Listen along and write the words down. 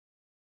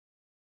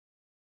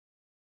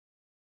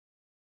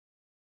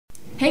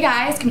Hey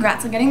guys,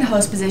 congrats on getting the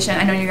host position.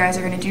 I know you guys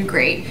are going to do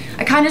great.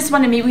 I kind of just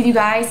want to meet with you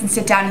guys and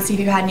sit down and see if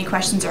you had any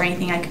questions or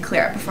anything I could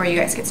clear up before you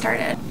guys get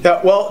started.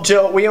 Yeah, well,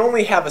 Jill, we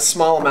only have a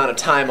small amount of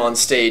time on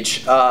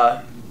stage.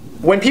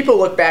 When people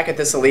look back at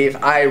this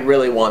ELLIV, I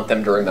really want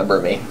them to remember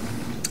me.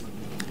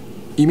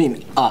 You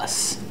mean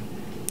us?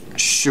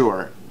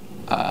 Sure.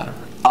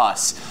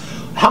 Us.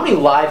 How many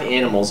live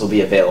animals will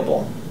be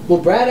available? Will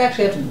Brad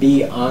actually have to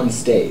be on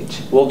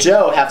stage? Will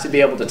Joe have to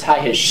be able to tie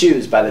his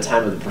shoes by the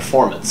time of the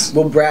performance?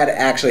 Will Brad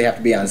actually have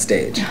to be on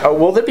stage?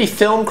 Will there be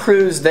film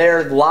crews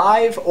there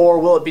live, or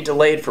will it be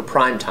delayed for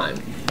prime time?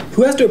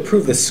 Who has to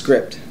approve the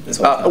script this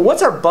whole time?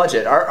 What's our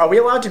budget? Are we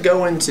allowed to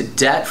go into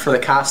debt for the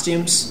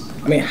costumes?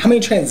 I mean, how many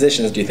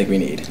transitions do you think we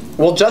need?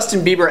 Will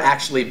Justin Bieber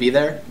actually be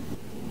there?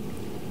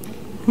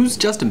 Who's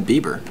Justin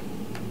Bieber?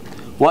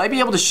 Will I be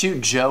able to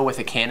shoot Joe with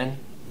a cannon?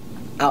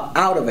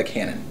 Out of a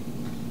cannon.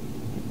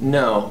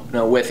 No,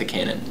 with a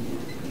cannon.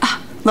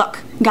 Look,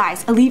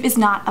 guys, ELLIV is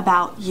not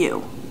about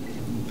you.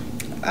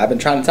 I've been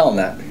trying to tell him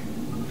that.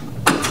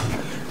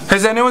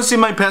 Has anyone seen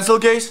my pencil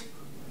case?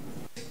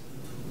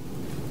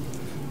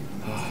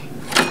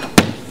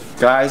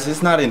 Guys,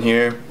 it's not in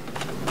here.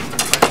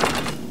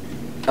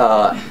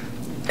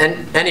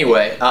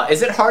 Anyway,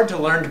 is it hard to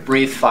learn to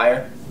breathe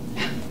fire?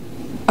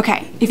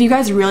 Okay, if you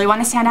guys really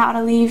want to stand out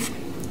at ELLIV,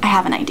 I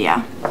have an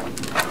idea.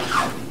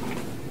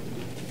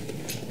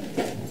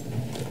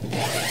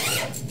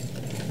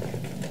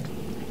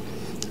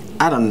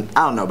 I don't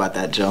know about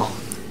that, Jill.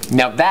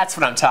 Now that's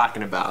what I'm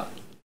talking about.